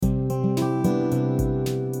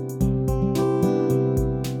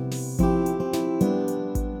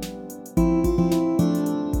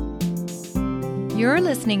You're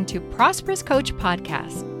listening to Prosperous Coach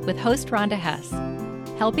Podcast with host Rhonda Hess,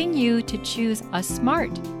 helping you to choose a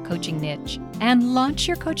smart coaching niche and launch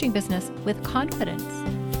your coaching business with confidence.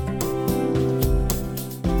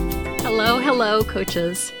 Hello,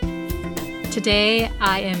 coaches. Today,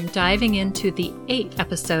 I am diving into the 8th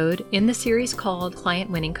episode in the series called Client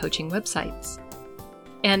Winning Coaching Websites.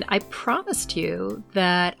 And I promised you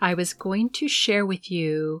that I was going to share with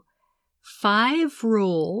you 5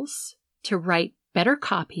 rules to write better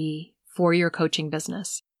copy for your coaching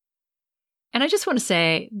business. And I just want to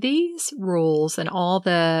say these rules and all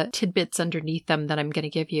the tidbits underneath them that I'm going to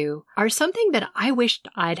give you are something that I wished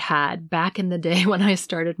I'd had back in the day when I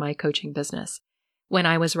started my coaching business, when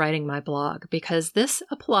I was writing my blog, because this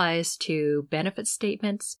applies to benefit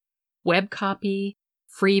statements, web copy,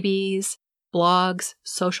 freebies, blogs,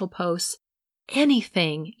 social posts.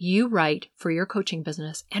 Anything you write for your coaching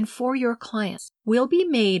business and for your clients will be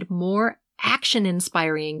made more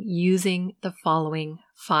action-inspiring using the following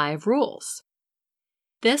 5 rules.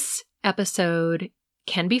 This episode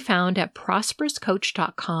can be found at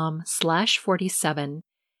prosperouscoach.com/47,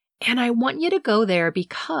 and I want you to go there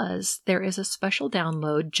because there is a special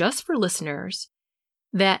download just for listeners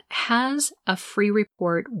that has a free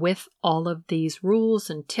report with all of these rules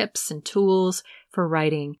and tips and tools for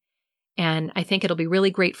writing. And I think it'll be really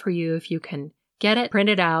great for you if you can get it, print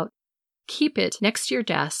it out, keep it next to your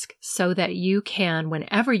desk so that you can,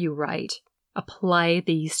 whenever you write, apply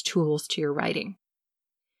these tools to your writing.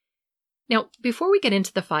 Now, before we get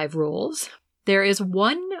into the 5 rules, there is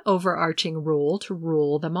one overarching rule to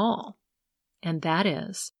rule them all, and that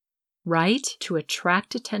is write to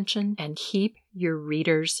attract attention and keep your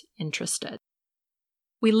readers interested.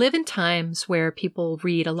 We live in times where people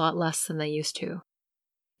read a lot less than they used to.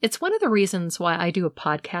 It's one of the reasons why I do a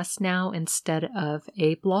podcast now instead of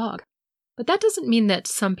a blog. But that doesn't mean that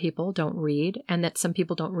some people don't read and that some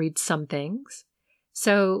people don't read some things.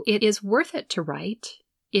 So it is worth it to write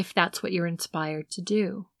if that's what you're inspired to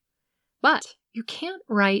do. But you can't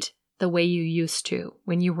write the way you used to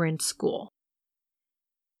when you were in school.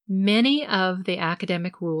 Many of the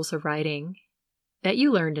academic rules of writing that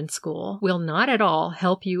you learned in school will not at all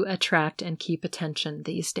help you attract and keep attention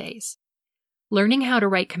these days. Learning how to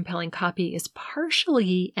write compelling copy is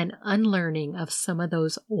partially an unlearning of some of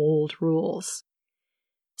those old rules.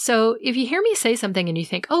 So if you hear me say something and you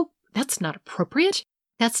think, oh, that's not appropriate,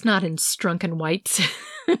 that's not in Strunk & White's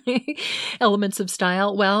Elements of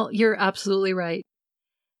Style, well, you're absolutely right.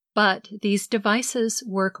 But these devices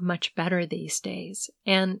work much better these days,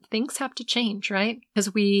 and things have to change, right?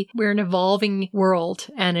 Because we're an evolving world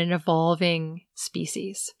and an evolving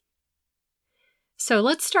species. So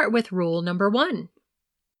let's start with rule number 1.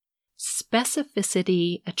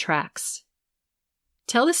 Specificity attracts.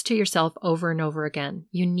 Tell this to yourself over and over again.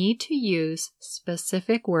 You need to use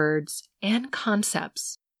specific words and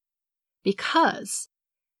concepts because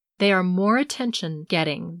they are more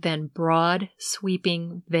attention-getting than broad,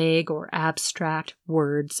 sweeping, vague, or abstract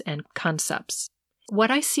words and concepts.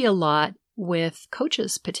 What I see a lot with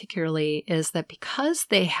coaches particularly is that because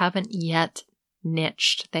they haven't yet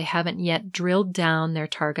niched, they haven't yet drilled down their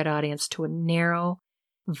target audience to a narrow,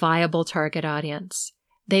 viable target audience,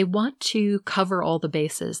 they want to cover all the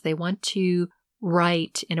bases. They want to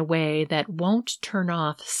write in a way that won't turn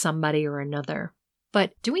off somebody or another.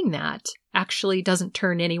 But doing that actually doesn't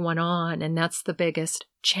turn anyone on, and that's the biggest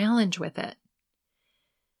challenge with it.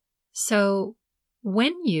 So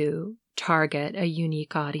when you target a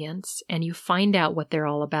unique audience and you find out what they're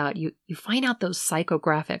all about, you find out those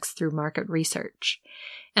psychographics through market research.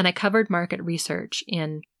 And I covered market research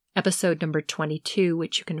in episode number 22,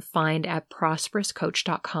 which you can find at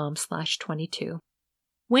prosperouscoach.com/22.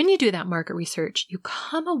 When you do that market research, you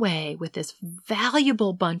come away with this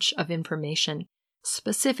valuable bunch of information,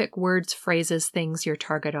 specific words, phrases, things your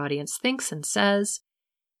target audience thinks and says,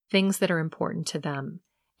 things that are important to them.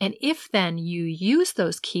 And if then you use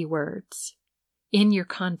those keywords in your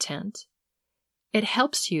content, it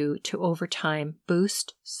helps you to, over time,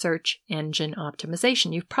 boost search engine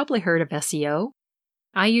optimization. You've probably heard of SEO.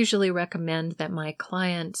 I usually recommend that my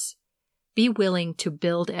clients be willing to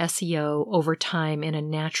build SEO over time in a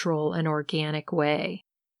natural and organic way.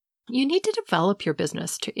 You need to develop your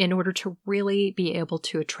business in order to really be able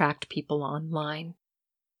to attract people online.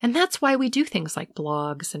 And that's why we do things like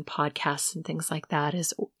blogs and podcasts and things like that,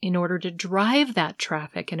 is in order to drive that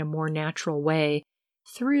traffic in a more natural way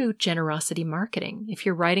through generosity marketing. If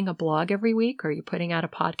you're writing a blog every week or you're putting out a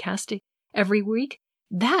podcast every week,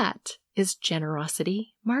 that is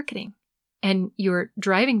generosity marketing. And you're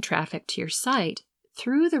driving traffic to your site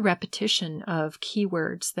through the repetition of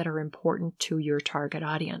keywords that are important to your target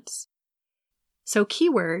audience. So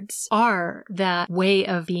keywords are that way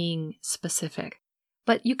of being specific,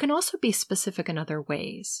 but you can also be specific in other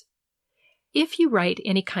ways. If you write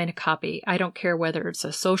any kind of copy, I don't care whether it's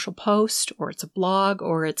a social post or it's a blog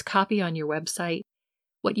or it's copy on your website,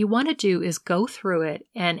 what you want to do is go through it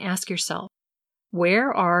and ask yourself,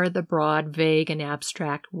 where are the broad, vague, and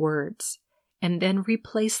abstract words? And then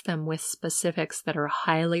replace them with specifics that are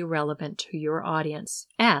highly relevant to your audience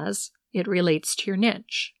as it relates to your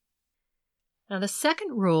niche. Now, the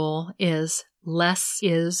second rule is less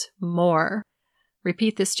is more.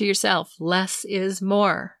 Repeat this to yourself. Less is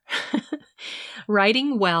more.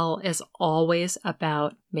 Writing well is always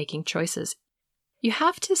about making choices. You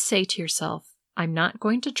have to say to yourself, I'm not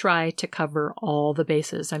going to try to cover all the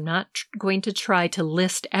bases. I'm not going to try to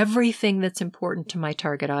list everything that's important to my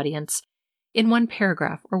target audience in one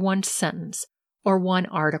paragraph or one sentence or one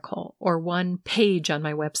article or one page on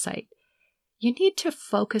my website. You need to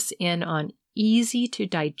focus in on easy to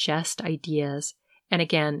digest ideas. And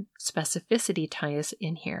again, specificity ties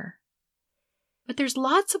in here. But there's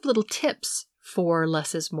lots of little tips for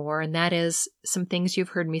less is more, and that is some things you've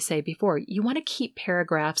heard me say before. You want to keep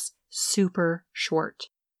paragraphs super short,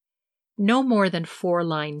 no more than 4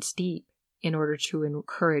 lines deep in order to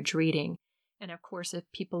encourage reading. And of course, if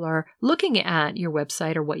people are looking at your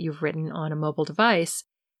website or what you've written on a mobile device,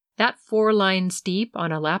 that 4 lines deep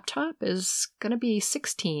on a laptop is going to be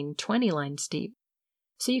 16, 20 lines deep.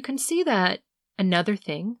 So you can see that another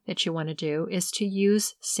thing that you want to do is to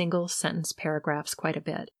use single sentence paragraphs quite a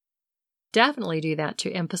bit. Definitely do that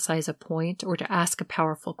to emphasize a point or to ask a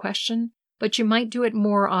powerful question, but you might do it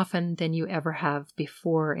more often than you ever have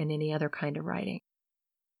before in any other kind of writing.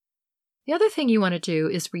 The other thing you want to do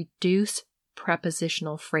is reduce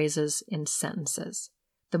prepositional phrases in sentences.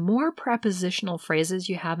 The more prepositional phrases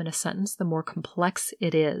you have in a sentence, the more complex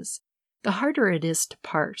it is, the harder it is to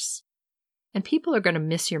parse. And people are going to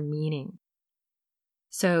miss your meaning.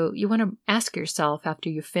 So you want to ask yourself after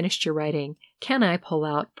you've finished your writing, can I pull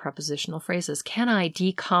out prepositional phrases? Can I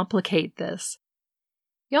decomplicate this?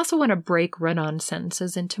 You also want to break run-on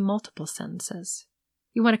sentences into multiple sentences.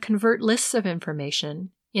 You want to convert lists of information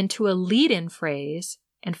into a lead-in phrase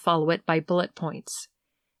and follow it by bullet points.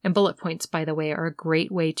 And bullet points, by the way, are a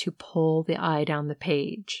great way to pull the eye down the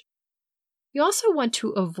page. You also want to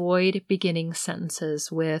avoid beginning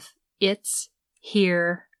sentences with it's,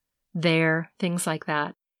 here, there, things like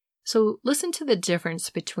that. So listen to the difference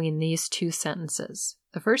between these two sentences.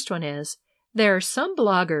 The first one is, there are some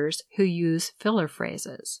bloggers who use filler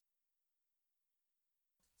phrases.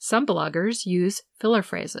 Some bloggers use filler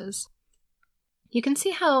phrases. You can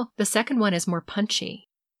see how the second one is more punchy.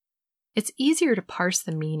 It's easier to parse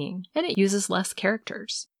the meaning, and it uses less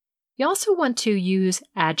characters. You also want to use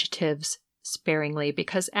adjectives sparingly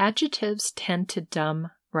because adjectives tend to dumb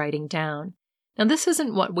writing down. Now, this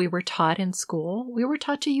isn't what we were taught in school. We were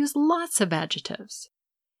taught to use lots of adjectives.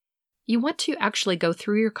 You want to actually go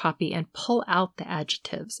through your copy and pull out the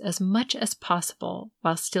adjectives as much as possible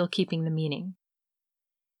while still keeping the meaning.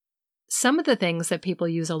 Some of the things that people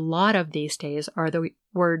use a lot of these days are the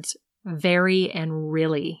words very and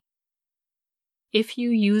really. If you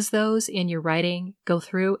use those in your writing, go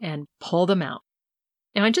through and pull them out.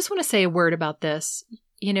 Now, I just want to say a word about this.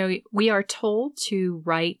 You know, we are told to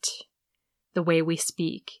write the way we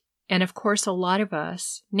speak. And of course, a lot of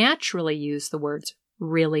us naturally use the words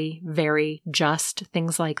really, very, just,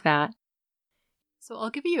 things like that. So I'll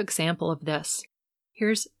give you an example of this.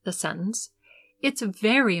 Here's the sentence. It's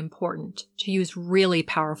very important to use really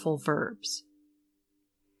powerful verbs.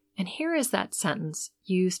 And here is that sentence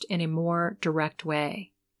used in a more direct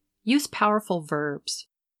way. Use powerful verbs.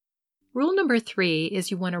 Rule number 3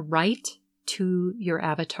 is you want to write to your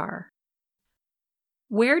avatar.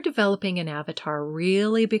 Where developing an avatar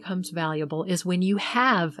really becomes valuable is when you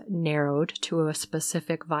have narrowed to a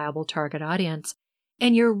specific viable target audience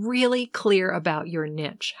and you're really clear about your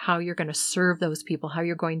niche, how you're going to serve those people, how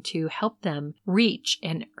you're going to help them reach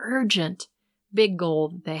an urgent big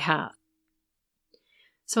goal they have.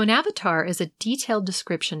 So an avatar is a detailed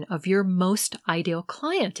description of your most ideal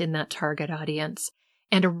client in that target audience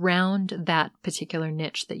and around that particular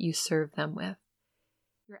niche that you serve them with.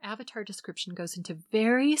 Your avatar description goes into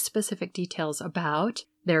very specific details about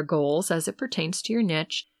their goals as it pertains to your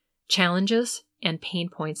niche, challenges and pain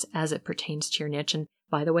points as it pertains to your niche. And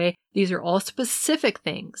by the way, these are all specific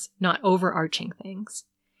things, not overarching things.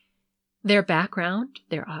 Their background,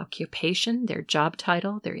 their occupation, their job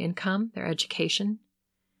title, their income, their education,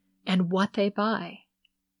 and what they buy,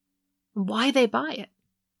 why they buy it,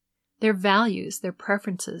 their values, their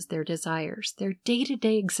preferences, their desires, their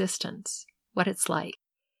day-to-day existence, what it's like.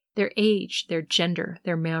 their age, their gender,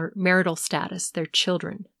 their marital status, their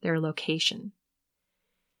children, their location.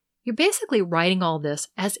 You're basically writing all this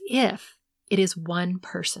as if it is one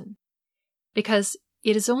person, because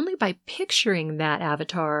it is only by picturing that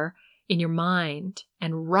avatar in your mind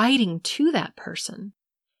and writing to that person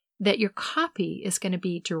that your copy is going to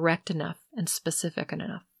be direct enough and specific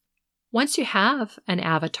enough. Once you have an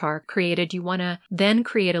avatar created, you want to then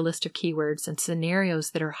create a list of keywords and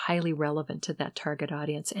scenarios that are highly relevant to that target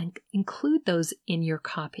audience and include those in your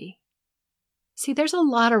copy. See, there's a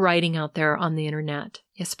lot of writing out there on the internet,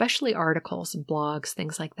 especially articles and blogs,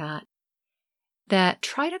 things like that, that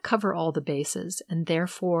try to cover all the bases and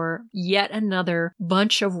therefore yet another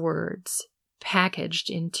bunch of words packaged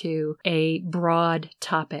into a broad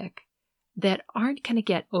topic that aren't going to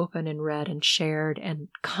get open and read and shared and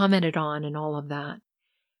commented on and all of that.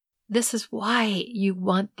 This is why you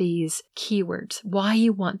want these keywords, why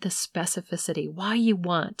you want the specificity, why you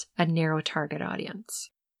want a narrow target audience.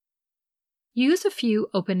 Use a few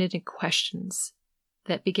open-ended questions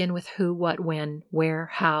that begin with who, what, when, where,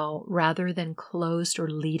 how, rather than closed or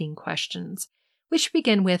leading questions, which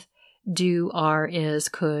begin with do, are, is,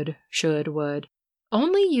 could, should, would.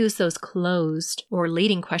 Only use those closed or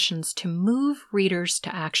leading questions to move readers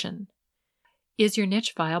to action. Is your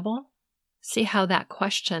niche viable? See how that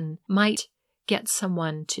question might get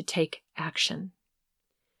someone to take action.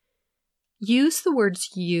 Use the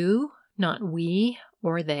words you, not we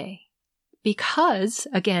or they, because,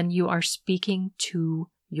 again, you are speaking to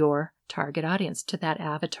your target audience, to that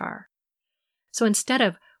avatar. So instead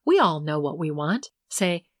of, we all know what we want,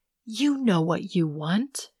 say, you know what you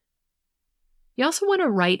want. You also want to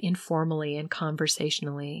write informally and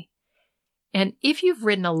conversationally. And if you've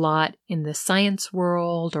written a lot in the science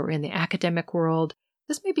world or in the academic world,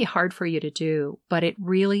 this may be hard for you to do, but it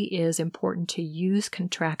really is important to use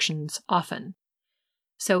contractions often.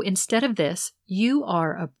 So instead of this, you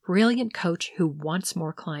are a brilliant coach who wants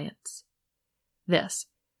more clients. This,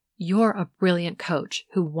 you're a brilliant coach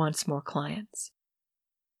who wants more clients.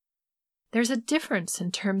 There's a difference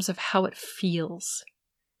in terms of how it feels.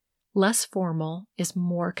 Less formal is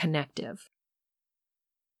more connective.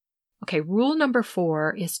 Okay, rule number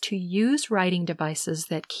 4 is to use writing devices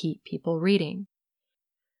that keep people reading.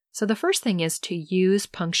 So the first thing is to use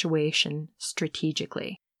punctuation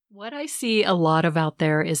strategically. What I see a lot of out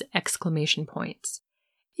there is exclamation points.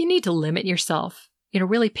 You need to limit yourself,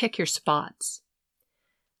 really pick your spots.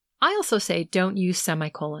 I also say don't use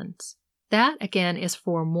semicolons. That, again, is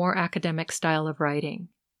for more academic style of writing.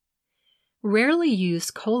 Rarely use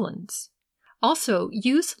colons. Also,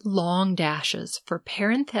 use long dashes for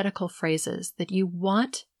parenthetical phrases that you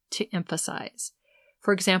want to emphasize.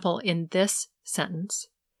 For example, in this sentence,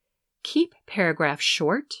 keep paragraphs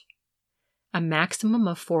short, a maximum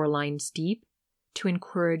of 4 lines deep to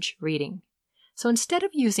encourage reading. So instead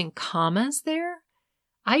of using commas there,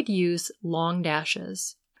 I'd use long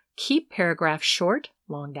dashes. Keep paragraphs short,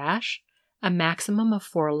 long dash, a maximum of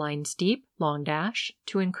 4 lines deep, long dash,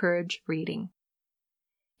 to encourage reading.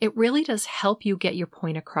 It really does help you get your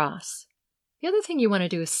point across. The other thing you want to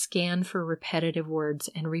do is scan for repetitive words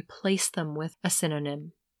and replace them with a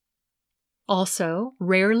synonym. Also,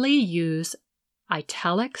 rarely use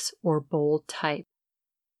italics or bold type.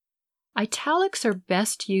 Italics are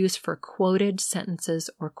best used for quoted sentences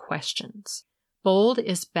or questions. Bold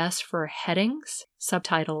is best for headings,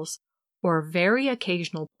 subtitles, or a very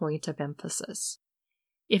occasional point of emphasis.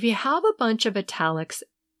 If you have a bunch of italics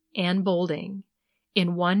and bolding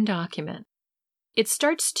in one document, it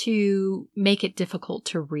starts to make it difficult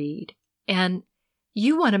to read, and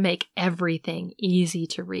you want to make everything easy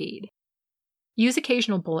to read. Use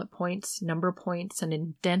occasional bullet points, number points, and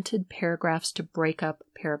indented paragraphs to break up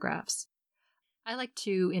paragraphs. I like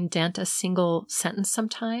to indent a single sentence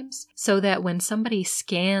sometimes so that when somebody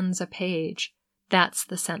scans a page, that's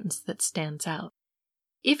the sentence that stands out.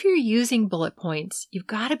 If you're using bullet points, you've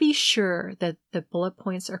got to be sure that the bullet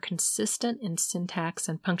points are consistent in syntax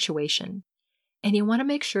and punctuation, and you want to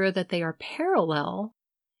make sure that they are parallel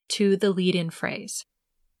to the lead-in phrase.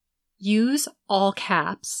 Use all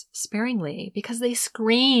caps sparingly because they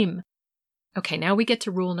scream. Okay, now we get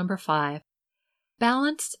to rule number 5.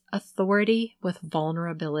 Balance authority with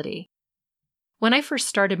vulnerability. When I first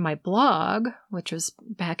started my blog, which was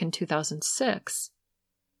back in 2006,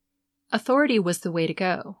 authority was the way to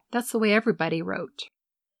go. That's the way everybody wrote.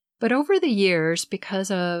 But over the years, because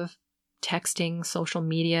of texting, social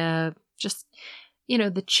media, just,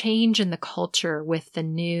 the change in the culture with the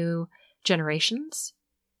new generations,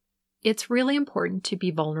 it's really important to be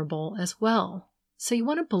vulnerable as well. So you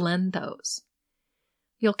want to blend those.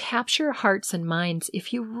 You'll capture hearts and minds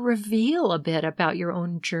if you reveal a bit about your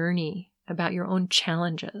own journey, about your own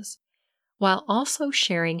challenges, while also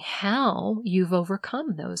sharing how you've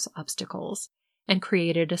overcome those obstacles and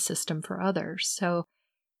created a system for others. So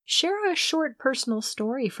share a short personal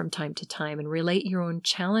story from time to time and relate your own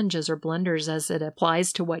challenges or blunders as it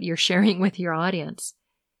applies to what you're sharing with your audience.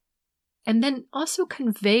 And then also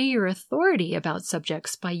convey your authority about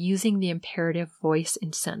subjects by using the imperative voice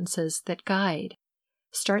in sentences that guide.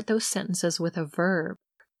 Start those sentences with a verb.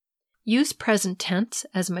 Use present tense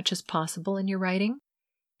as much as possible in your writing.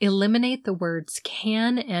 Eliminate the words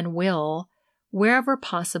can and will wherever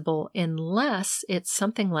possible, unless it's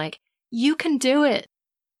something like, you can do it.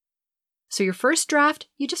 So your first draft,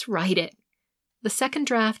 you just write it. The second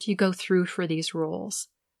draft, you go through for these rules,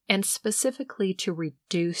 and specifically to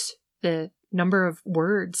reduce the number of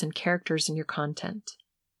words and characters in your content.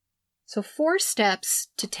 So 4 steps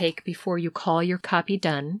to take before you call your copy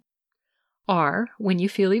done are, when you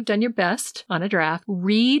feel you've done your best on a draft,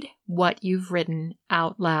 read what you've written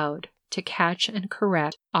out loud to catch and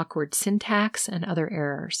correct awkward syntax and other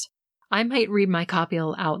errors. I might read my copy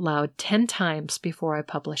out loud 10 times before I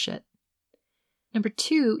publish it. Number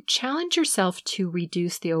 2, challenge yourself to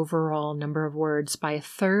reduce the overall number of words by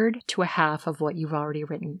 1/3 to 1/2 of what you've already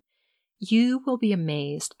written. You will be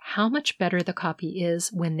amazed how much better the copy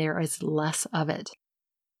is when there is less of it.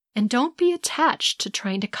 And don't be attached to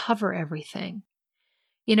trying to cover everything.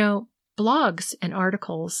 You know, blogs and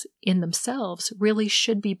articles in themselves really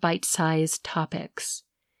should be bite-sized topics.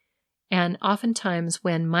 And oftentimes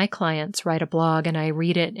when my clients write a blog and I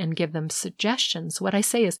read it and give them suggestions, what I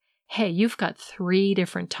say is, hey, you've got 3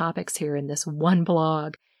 different topics here in this one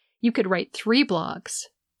blog. You could write 3 blogs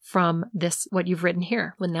from this, what you've written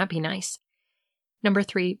here. Wouldn't that be nice? Number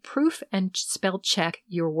 3, proof and spell check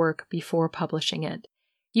your work before publishing it.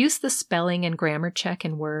 Use the spelling and grammar check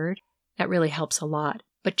in Word. That really helps a lot.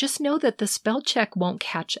 But just know that the spell check won't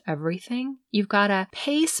catch everything. You've got to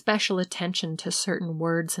pay special attention to certain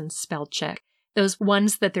words in spell check. Those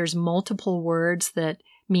ones that there's multiple words that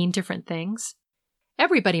mean different things.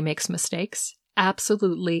 Everybody makes mistakes.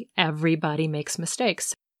 Absolutely everybody makes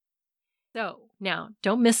mistakes. So now,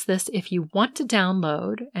 don't miss this. If you want to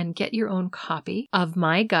download and get your own copy of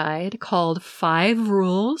my guide called 5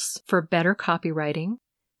 Rules for Better Copywriting,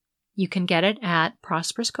 you can get it at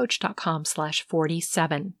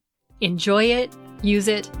prosperouscoach.com/47. Enjoy it, use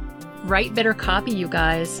it, write better copy, you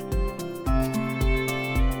guys.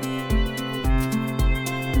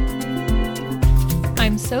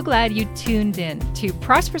 I'm so glad you tuned in to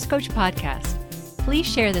Prosperous Coach Podcast. Please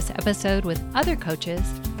share this episode with other coaches.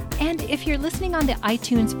 And if you're listening on the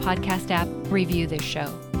iTunes podcast app, review this show.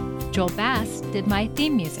 Joel Bass did my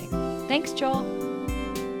theme music. Thanks, Joel.